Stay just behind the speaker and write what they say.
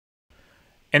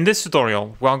In this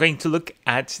tutorial, we are going to look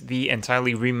at the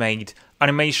entirely remade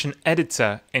animation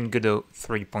editor in Godot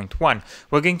 3.1.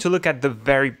 We're going to look at the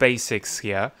very basics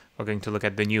here. We're going to look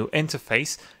at the new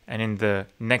interface, and in the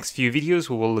next few videos,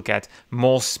 we will look at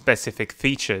more specific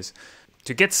features.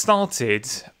 To get started,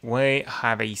 we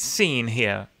have a scene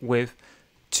here with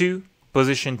two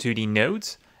position 2D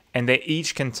nodes, and they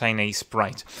each contain a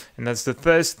sprite. And that's the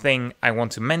first thing I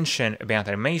want to mention about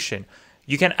animation.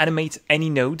 You can animate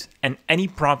any node and any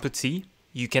property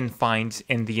you can find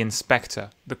in the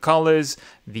inspector. The colors,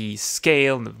 the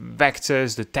scale, the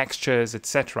vectors, the textures,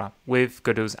 etc. with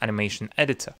Godot's animation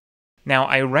editor. Now,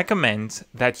 I recommend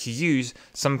that you use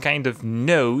some kind of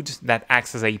node that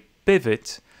acts as a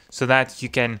pivot so that you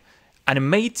can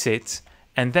animate it,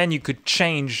 and then you could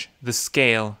change the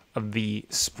scale of the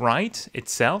sprite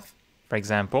itself, for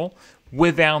example,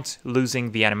 without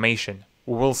losing the animation.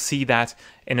 We will see that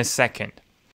in a second.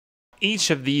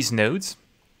 Each of these nodes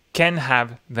can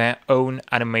have their own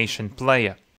animation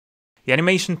player. The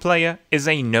animation player is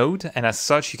a node, and as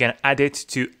such you can add it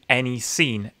to any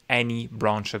scene, any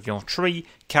branch of your tree,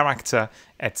 character,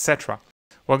 etc.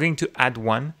 We're going to add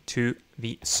one to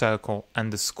the circle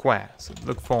and the square. So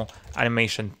look for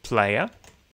animation player.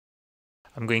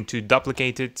 I'm going to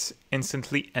duplicate it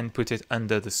instantly and put it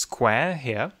under the square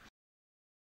here.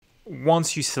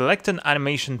 Once you select an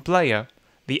animation player,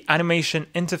 the animation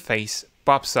interface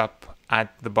pops up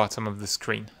at the bottom of the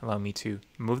screen. Allow me to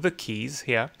move the keys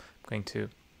here. I'm going to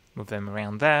move them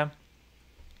around there.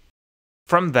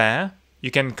 From there,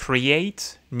 you can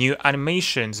create new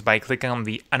animations by clicking on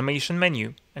the animation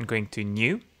menu and going to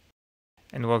new.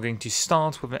 And we're going to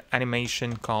start with an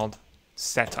animation called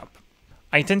setup.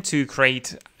 I tend to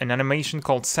create an animation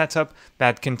called setup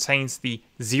that contains the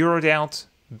zeroed out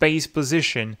base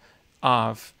position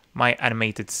of my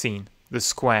animated scene, the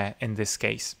square in this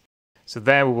case. So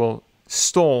there we will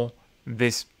store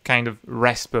this kind of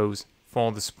rest pose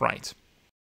for the sprite.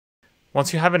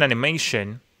 Once you have an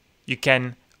animation, you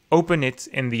can open it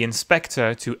in the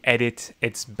inspector to edit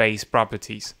its base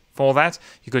properties. For that,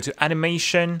 you go to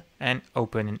animation and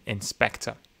open an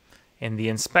inspector. In the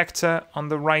inspector on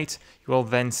the right, you will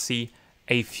then see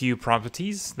a few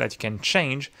properties that you can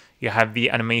change. You have the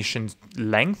animation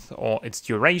length or its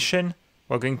duration.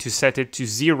 We're going to set it to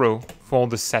 0 for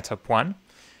the setup one.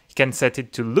 You can set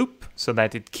it to loop so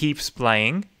that it keeps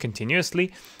playing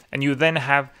continuously. And you then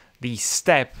have the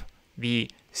step, the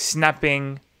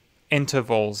snapping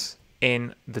intervals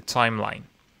in the timeline.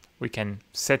 We can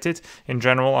set it. In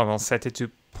general, I will set it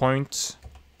to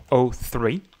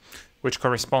 0.03, which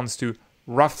corresponds to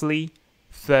roughly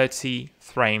 30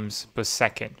 frames per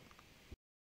second.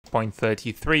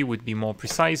 0.33 would be more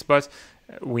precise, but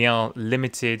we are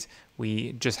limited.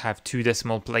 We just have 2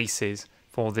 decimal places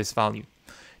for this value.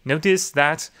 Notice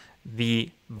that the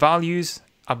values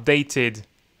updated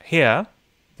here,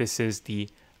 this is the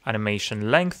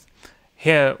animation length.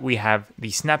 Here we have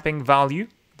the snapping value,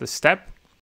 the step,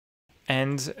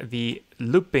 and the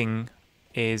looping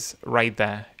is right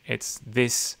there. It's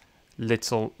this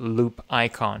little loop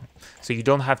icon. So you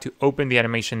don't have to open the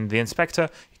animation in the inspector.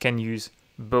 You can use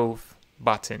both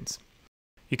buttons.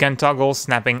 You can toggle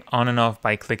snapping on and off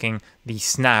by clicking the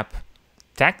snap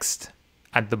text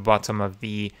at the bottom of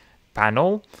the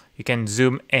panel. You can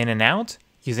zoom in and out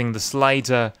using the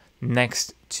slider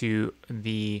next to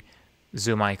the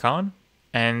zoom icon.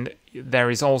 And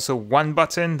there is also one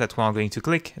button that we are going to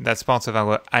click. That's part of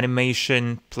our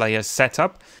animation player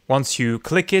setup. Once you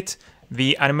click it,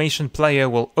 the animation player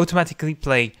will automatically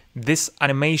play this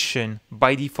animation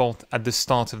by default at the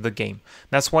start of the game.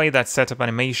 That's why that setup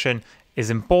animation is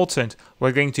important.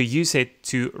 We're going to use it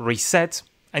to reset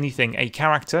anything, a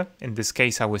character, in this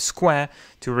case our square,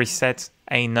 to reset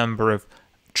a number of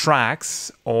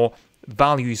tracks or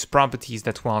values, properties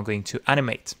that we are going to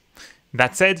animate.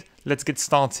 That said, let's get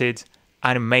started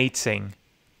animating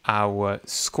our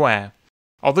square.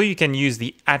 Although you can use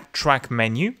the Add Track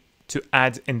menu to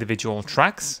add individual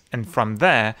tracks, and from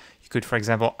there you could, for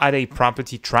example, add a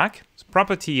property track. So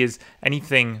property is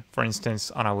anything, for instance,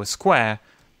 on our square,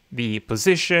 the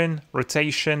position,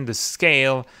 rotation, the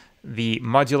scale, the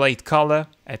modulate color,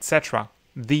 etc.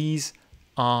 These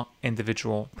are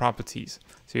individual properties.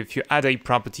 So if you add a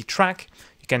property track,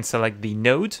 you can select the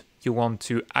node you want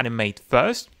to animate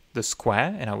first, the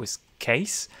square in our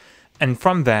case, and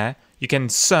from there you can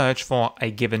search for a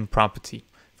given property.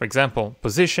 For example,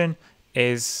 position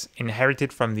is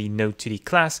inherited from the Node2D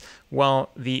class, while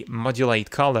the modulate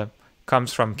color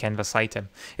comes from canvas item.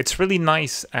 It's really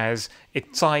nice as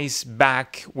it ties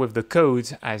back with the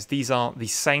code, as these are the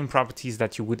same properties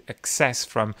that you would access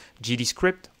from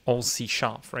GDScript or C#,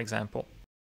 for example.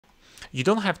 you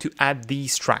don't have to add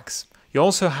these tracks. You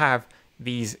also have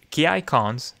these key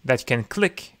icons that you can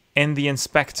click in the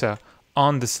inspector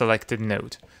on the selected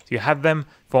node. So you have them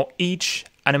for each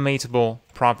animatable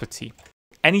property.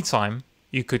 Anytime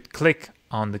you could click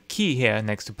on the key here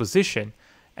next to position,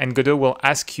 and Godot will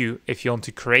ask you if you want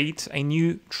to create a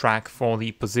new track for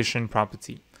the position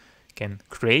property. You can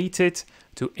create it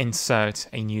to insert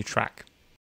a new track.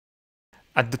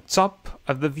 At the top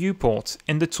of the viewport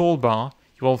in the toolbar,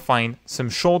 you will find some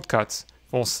shortcuts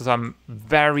for some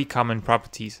very common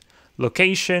properties: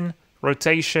 location,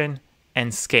 rotation,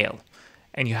 and scale.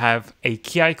 And you have a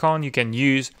key icon you can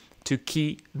use to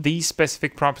key these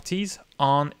specific properties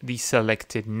on the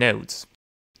selected nodes.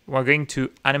 We're going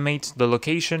to animate the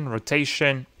location,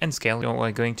 rotation, and scale.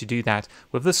 We're going to do that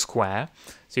with the square.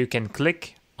 So you can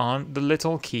click on the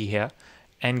little key here,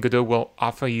 and Godot will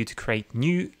offer you to create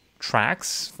new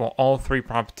tracks for all three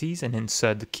properties and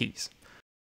insert the keys.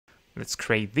 Let's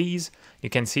create these. You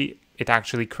can see it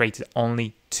actually created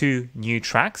only 2 new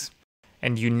tracks,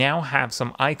 and you now have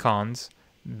some icons,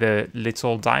 the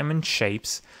little diamond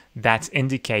shapes, that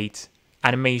indicate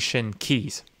animation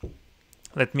keys.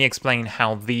 Let me explain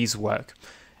how these work.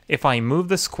 If I move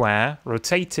the square,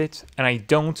 rotate it, and I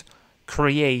don't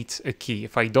create a key,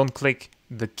 if I don't click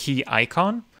the key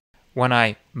icon, when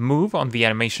I move on the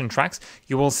animation tracks,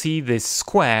 you will see this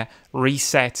square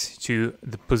reset to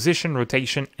the position,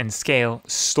 rotation, and scale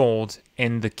stored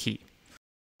in the key.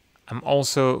 I'm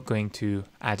also going to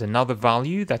add another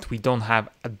value that we don't have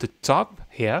at the top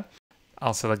here.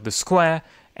 I'll select the square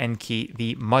and key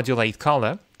the modulate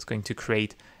color. It's going to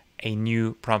create a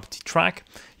new property track.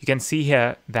 You can see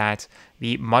here that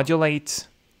the modulate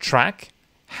track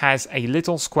has a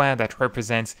little square that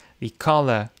represents the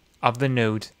color of the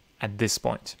node at this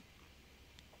point.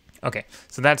 Okay,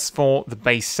 so that's for the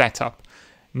base setup.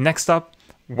 Next up,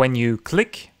 when you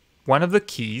click one of the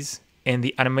keys in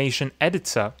the animation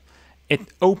editor, it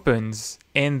opens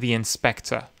in the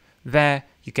inspector. There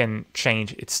you can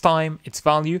change its time, its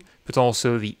value, but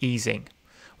also the easing.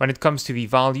 When it comes to the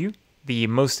value, the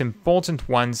most important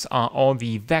ones are all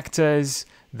the vectors,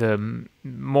 the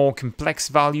more complex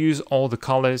values, all the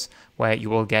colors, where you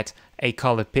will get a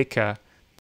color picker.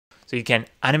 So you can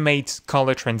animate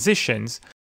color transitions.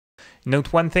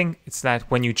 Note one thing, it's that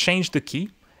when you change the key,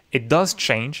 it does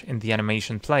change in the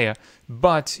animation player,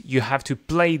 but you have to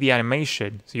play the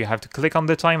animation. So you have to click on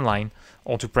the timeline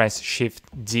or to press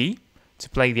Shift D to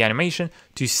play the animation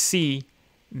to see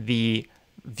the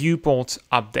viewport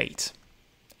update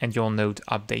and your node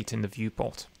update in the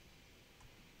viewport.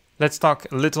 Let's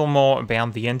talk a little more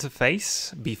about the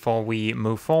interface before we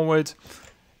move forward.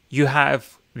 You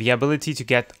have the ability to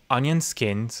get onion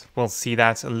skins. We'll see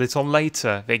that a little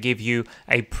later. They give you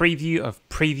a preview of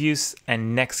previous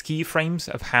and next keyframes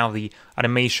of how the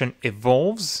animation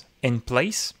evolves in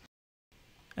place.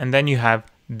 And then you have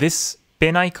this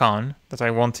pin icon that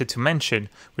I wanted to mention,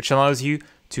 which allows you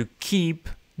to keep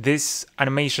this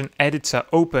animation editor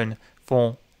open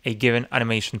for a given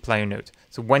animation player node.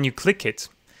 So when you click it,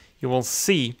 you will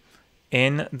see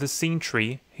in the scene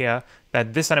tree here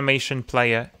that this animation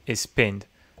player is pinned.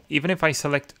 Even if I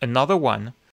select another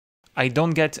one, I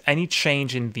don't get any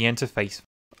change in the interface.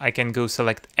 I can go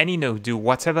select any node, do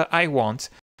whatever I want,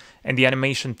 and the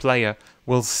animation player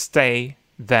will stay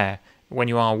there. When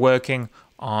you are working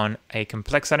on a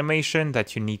complex animation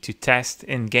that you need to test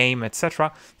in game,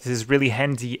 etc., this is really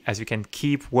handy as you can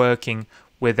keep working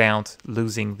without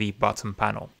losing the bottom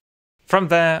panel. From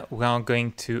there, we are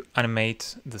going to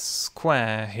animate the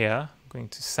square here. I'm going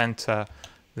to center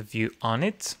the view on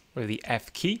it with the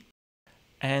F key.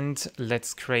 And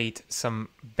let's create some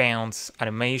bounce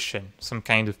animation, some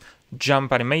kind of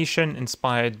jump animation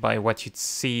inspired by what you'd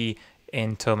see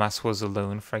in Thomas Was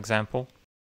Alone, for example.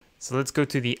 So let's go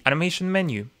to the animation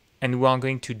menu, and we are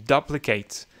going to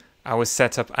duplicate our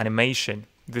setup animation.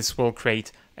 This will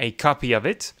create a copy of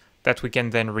it that we can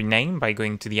then rename by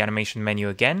going to the animation menu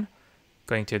again,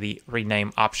 going to the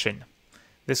rename option.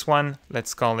 This one,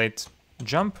 let's call it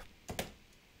jump.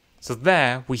 So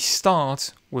there we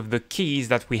start with the keys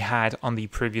that we had on the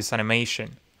previous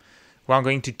animation. We are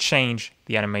going to change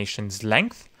the animation's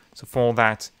length. So for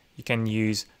that, you can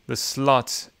use the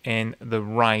slot in the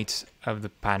right of the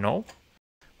panel.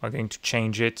 We're going to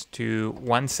change it to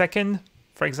 1 second,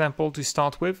 for example, to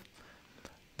start with.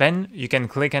 Then you can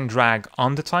click and drag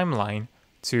on the timeline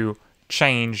to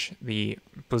change the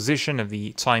position of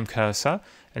the time cursor.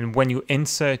 And when you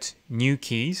insert new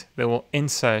keys, they will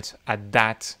insert at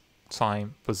that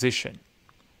time position.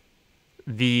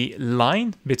 The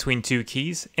line between 2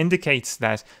 keys indicates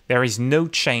that there is no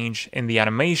change in the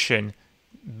animation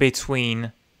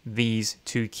between these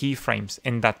two keyframes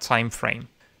in that time frame.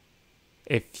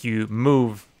 If you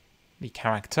move the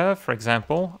character, for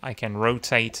example, I can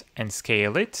rotate and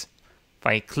scale it. If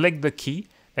I click the key,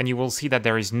 then you will see that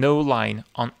there is no line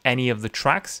on any of the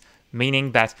tracks,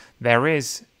 meaning that there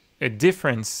is a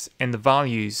difference in the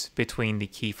values between the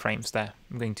keyframes there.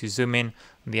 I'm going to zoom in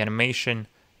on the animation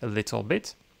a little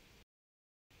bit.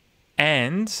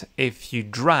 And if you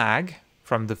drag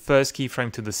from the first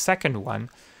keyframe to the second one,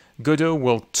 Godot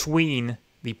will tween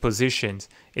the positions.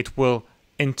 It will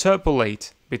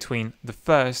interpolate between the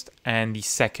first and the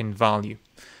second value.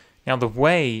 Now, the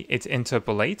way it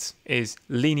interpolates is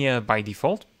linear by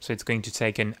default, so it's going to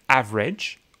take an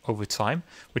average over time,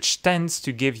 which tends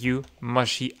to give you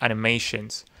mushy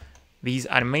animations. These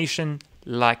animations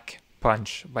lack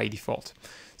punch by default.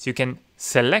 So you can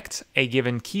select a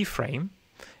given keyframe,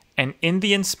 and in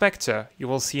the inspector, you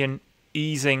will see an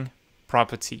easing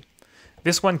property.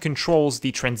 This one controls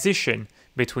the transition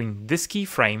between this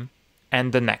keyframe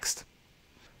and the next.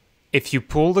 If you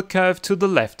pull the curve to the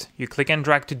left, you click and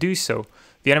drag to do so,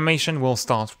 the animation will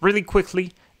start really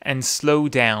quickly and slow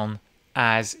down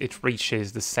as it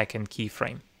reaches the second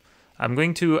keyframe. I'm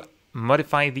going to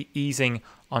modify the easing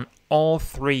on all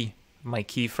three of my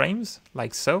keyframes,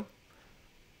 like so.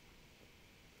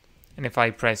 And if I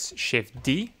press Shift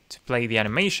D to play the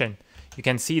animation, you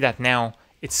can see that now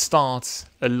it starts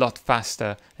a lot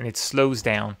faster and it slows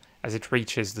down as it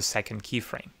reaches the second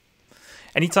keyframe.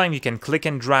 Anytime you can click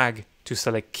and drag to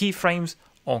select keyframes,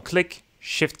 or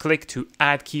Shift click to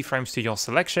add keyframes to your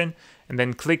selection, and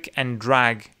then click and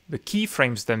drag the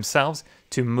keyframes themselves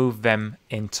to move them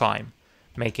in time,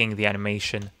 making the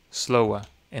animation slower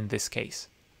in this case.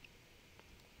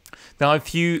 Now, a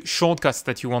few shortcuts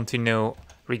that you want to know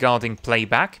regarding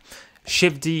playback.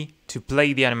 Shift D to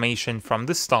play the animation from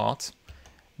the start,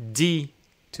 D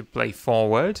to play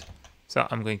forward, so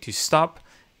I'm going to stop,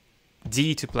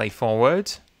 D to play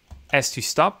forward, S to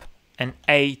stop, and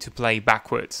A to play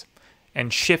backwards,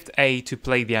 and Shift A to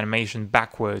play the animation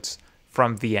backwards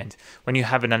from the end. When you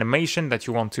have an animation that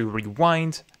you want to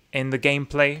rewind in the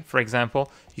gameplay, for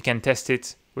example, you can test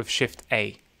it with Shift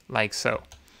A, like so,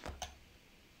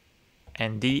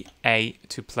 and D, A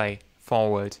to play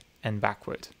forward and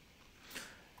backward.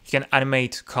 You can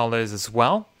animate colors as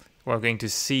well. We're going to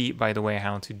see, by the way,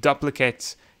 how to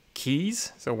duplicate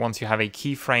keys. So once you have a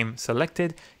keyframe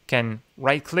selected, you can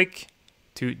right-click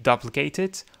to duplicate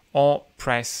it or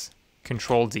press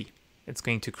Ctrl D. It's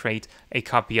going to create a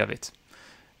copy of it.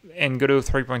 In Godot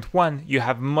 3.1, you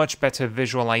have much better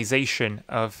visualization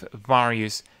of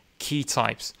various key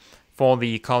types. For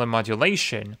the color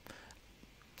modulation,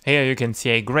 here you can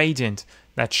see a gradient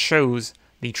that shows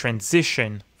the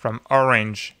transition from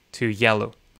orange to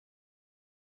yellow.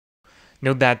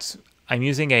 Note that I'm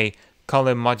using a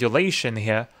color modulation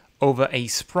here over a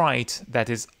sprite that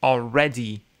is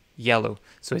already yellow.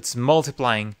 So it's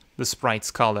multiplying the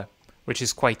sprite's color, which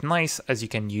is quite nice as you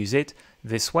can use it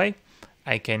this way.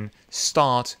 I can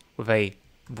start with a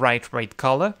bright red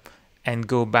color and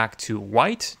go back to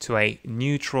white, to a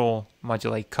neutral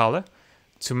modulate color,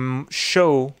 to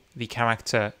show the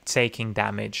character taking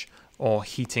damage or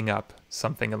heating up,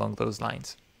 something along those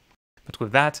lines. But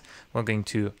with that, we're going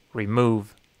to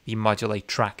remove the modulate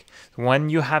track. When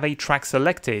you have a track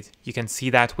selected, you can see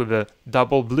that with the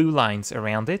double blue lines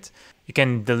around it. You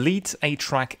can delete a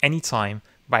track anytime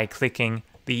by clicking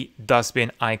the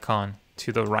dustbin icon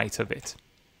to the right of it.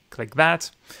 Click that.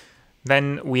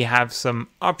 Then we have some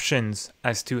options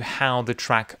as to how the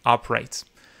track operates.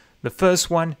 The first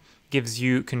one gives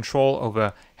you control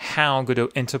over how Godot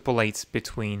interpolates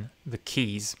between the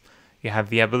keys. You have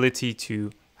the ability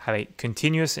to have a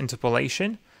continuous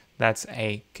interpolation. That's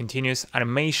a continuous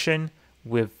animation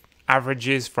with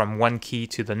averages from one key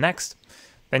to the next.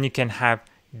 Then you can have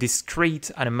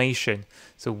discrete animation.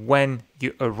 So when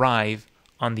you arrive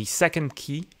on the second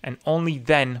key, and only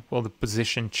then will the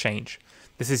position change.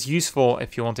 This is useful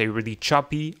if you want a really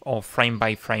choppy or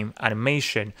frame-by-frame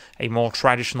animation, a more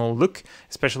traditional look,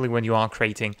 especially when you are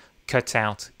creating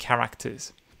cutout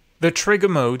characters. The trigger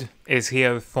mode is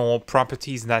here for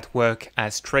properties that work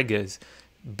as triggers,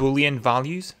 Boolean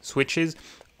values, switches,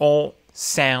 or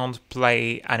sound,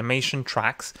 play, animation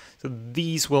tracks. So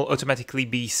these will automatically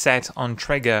be set on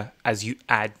trigger as you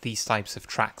add these types of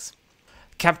tracks.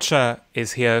 Capture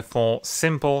is here for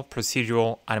simple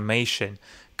procedural animation.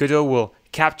 Godot will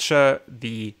capture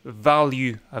the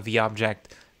value of the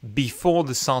object before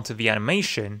the start of the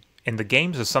animation in the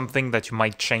game, so something that you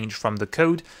might change from the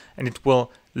code, and it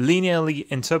will linearly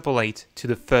interpolate to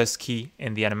the first key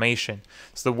in the animation.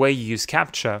 So the way you use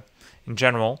capture in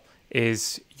general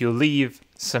is you leave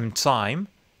some time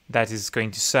that is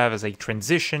going to serve as a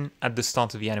transition at the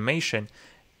start of the animation,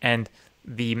 and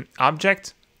the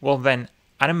object will then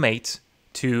animate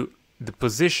to the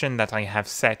position that I have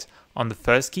set on the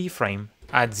first keyframe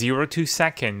at 0.2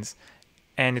 seconds,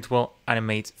 and it will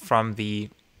animate from the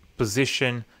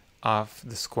position of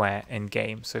the square in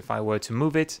game. So if I were to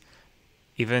move it,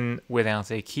 even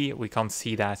without a key, we can't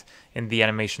see that in the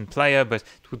animation player, but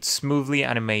it would smoothly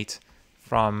animate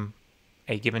from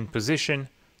a given position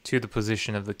to the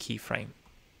position of the keyframe.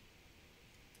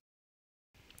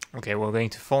 Okay, we're going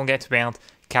to forget about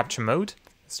capture mode.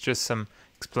 It's just some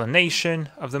explanation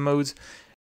of the modes.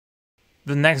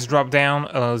 The next drop-down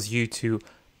allows you to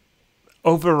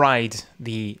override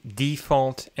the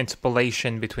default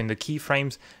interpolation between the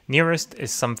keyframes. Nearest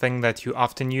is something that you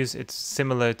often use. It's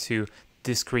similar to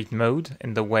discrete mode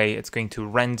in the way it's going to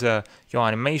render your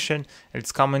animation.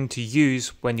 It's common to use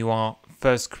when you are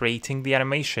first creating the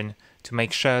animation to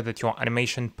make sure that your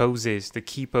animation poses, the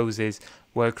key poses,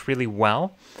 work really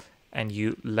well, and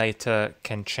you later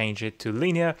can change it to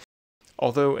linear.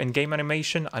 Although in game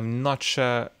animation, I'm not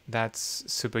sure that's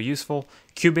super useful.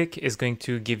 Cubic is going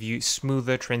to give you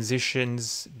smoother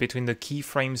transitions between the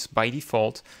keyframes by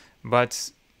default,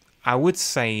 but I would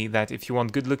say that if you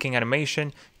want good looking animation,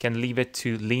 you can leave it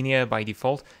to linear by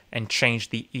default and change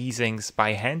the easings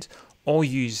by hand, or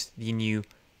use the new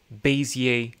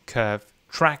Bezier curve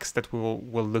tracks that we'll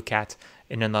look at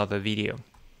in another video.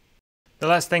 The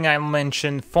last thing I'll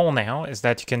mention for now is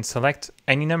that you can select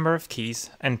any number of keys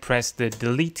and press the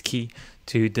delete key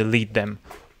to delete them,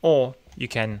 or you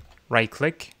can right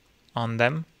click on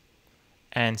them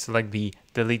and select the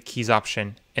delete keys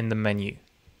option in the menu.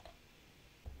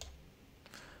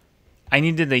 I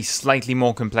needed a slightly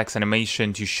more complex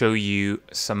animation to show you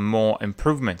some more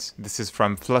improvements. This is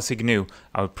from Flossignu,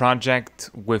 our project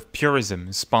with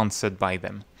Purism, sponsored by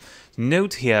them.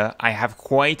 Note here, I have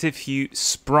quite a few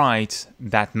sprites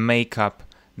that make up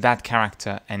that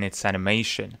character and its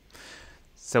animation.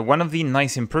 So one of the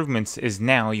nice improvements is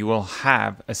now you will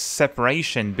have a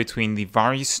separation between the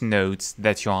various nodes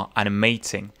that you are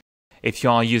animating. If you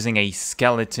are using a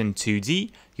skeleton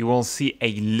 2D, you will see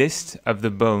a list of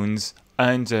the bones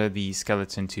under the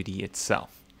skeleton 2D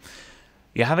itself.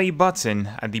 You have a button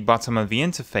at the bottom of the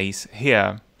interface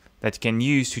here that you can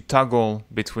use to toggle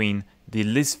between the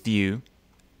list view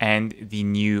and the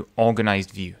new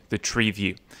organized view, the tree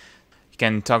view. You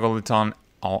can toggle it on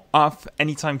or off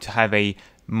anytime to have a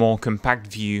more compact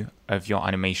view of your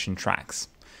animation tracks.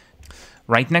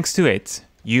 Right next to it,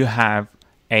 you have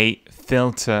a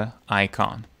filter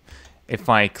icon. If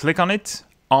I click on it,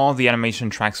 all the animation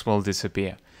tracks will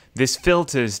disappear. This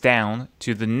filters down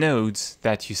to the nodes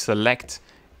that you select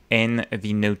in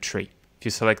the node tree. If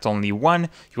you select only one,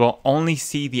 you will only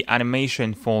see the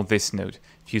animation for this node.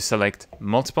 If you select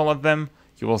multiple of them,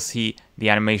 you will see the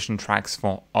animation tracks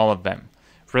for all of them.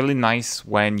 Really nice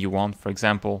when you want, for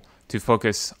example, to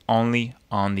focus only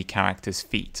on the character's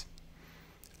feet.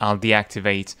 I'll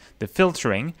deactivate the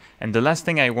filtering, and the last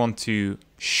thing I want to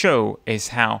show is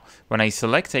how when I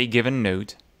select a given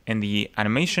node in the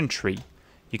animation tree,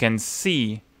 you can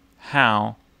see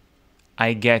how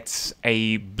I get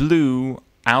a blue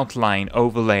outline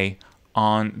overlay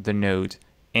on the node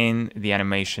in the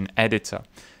animation editor.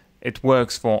 It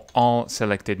works for all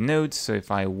selected nodes, so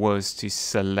if I was to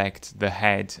select the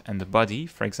head and the body,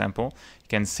 for example, you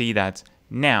can see that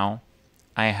now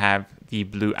I have the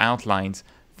blue outlines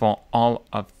for all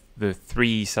of the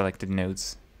 3 selected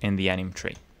nodes in the anim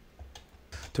tree.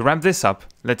 To wrap this up,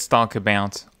 let's talk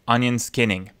about onion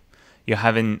skinning. You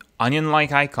have an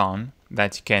onion-like icon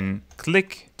that you can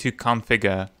click to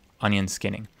configure onion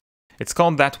skinning. It's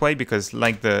called that way because,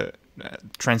 like the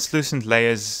translucent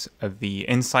layers of the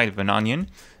inside of an onion,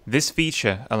 this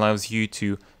feature allows you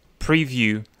to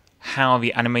preview how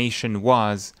the animation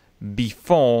was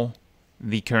before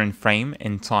the current frame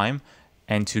in time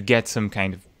and to get some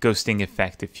kind of ghosting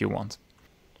effect if you want.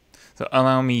 So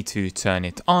allow me to turn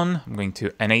it on. I'm going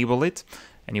to enable it,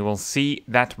 and you will see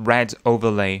that red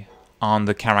overlay on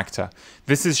the character.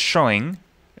 This is showing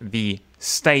the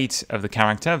state of the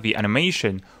character, the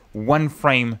animation, one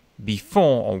frame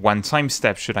before, or one time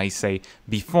step, should I say,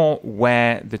 before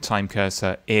where the time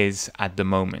cursor is at the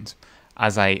moment.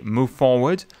 As I move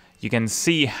forward, you can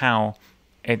see how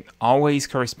it always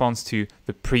corresponds to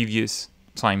the previous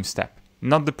time step,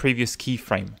 not the previous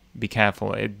keyframe. Be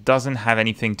careful, it doesn't have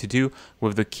anything to do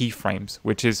with the keyframes,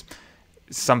 which is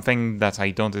something that I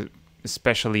don't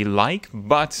especially like,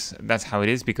 but that's how it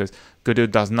is because Godot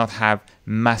does not have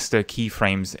master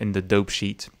keyframes in the dope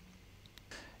sheet.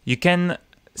 You can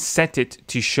set it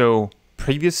to show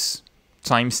previous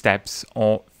time steps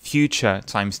or future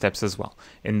time steps as well.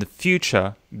 In the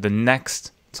future, the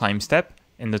next time step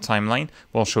in the timeline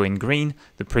will show in green,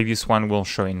 the previous one will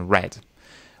show in red.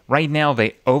 Right now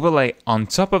they overlay on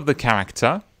top of the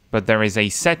character, but there is a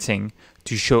setting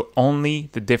to show only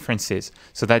the differences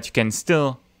so that you can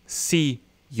still see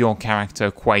your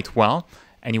character quite well,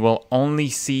 and you will only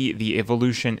see the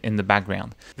evolution in the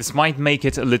background. This might make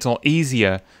it a little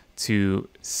easier to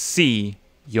see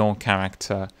your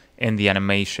character in the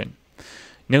animation.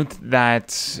 Note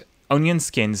that onion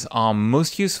skins are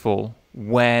most useful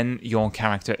when your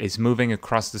character is moving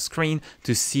across the screen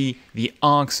to see the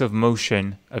arcs of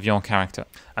motion of your character.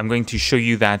 I'm going to show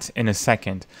you that in a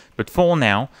second, but for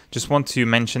now, just want to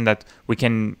mention that we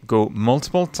can go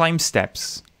multiple time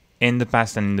steps in the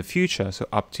past and in the future, so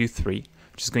up to 3,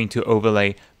 which is going to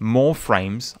overlay more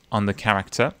frames on the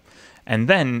character. And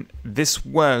then this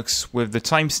works with the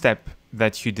time step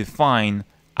that you define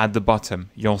at the bottom,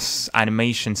 your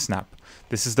animation snap.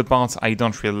 This is the part I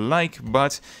don't really like,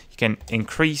 but you can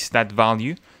increase that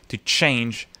value to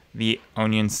change the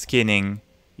onion skinning.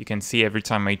 You can see every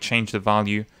time I change the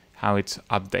value how it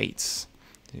updates.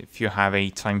 If you have a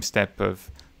time step of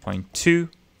 0.2,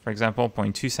 for example,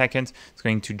 0.2 seconds, it's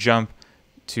going to jump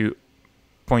to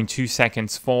 0.2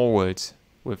 seconds forward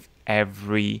with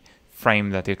every frame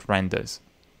that it renders.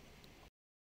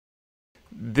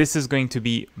 This is going to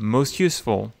be most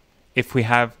useful if we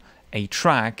have a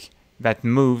track that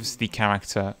moves the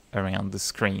character around the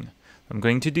screen. I'm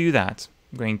going to do that.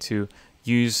 I'm going to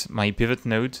use my pivot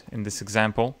node in this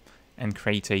example and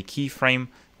create a keyframe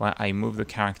where I move the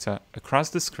character across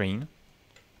the screen.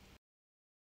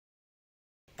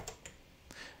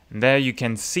 And there you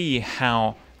can see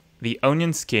how the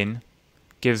onion skin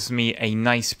gives me a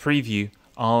nice preview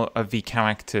of the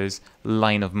character's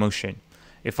line of motion.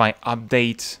 If I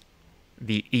update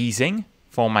the easing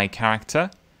for my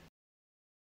character,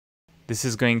 this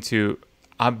is going to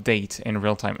update in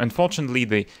real time. Unfortunately,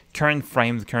 the current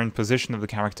frame, the current position of the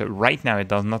character right now, it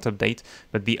does not update,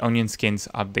 but the onion skins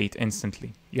update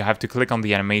instantly. You have to click on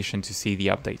the animation to see the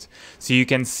update. So you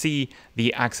can see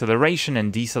the acceleration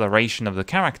and deceleration of the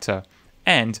character.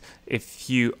 And if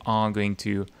you are going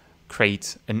to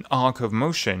create an arc of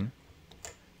motion,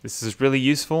 this is really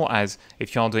useful, as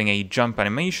if you're doing a jump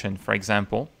animation, for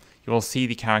example, you will see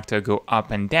the character go up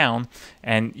and down,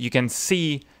 and you can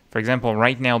see, for example,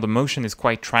 right now the motion is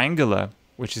quite triangular,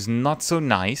 which is not so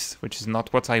nice, which is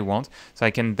not what I want. So I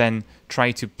can then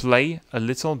try to play a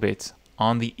little bit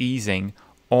on the easing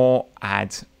or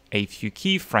add a few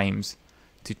keyframes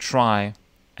to try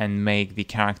and make the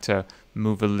character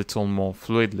move a little more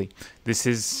fluidly. This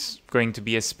is going to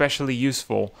be especially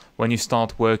useful when you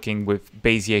start working with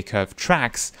Bezier curve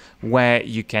tracks, where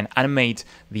you can animate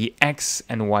the X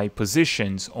and Y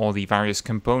positions or the various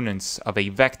components of a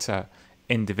vector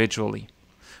individually.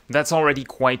 That's already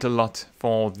quite a lot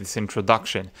for this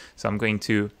introduction, so I'm going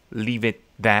to leave it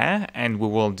there and we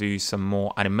will do some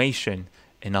more animation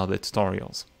in other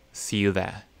tutorials. See you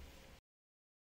there.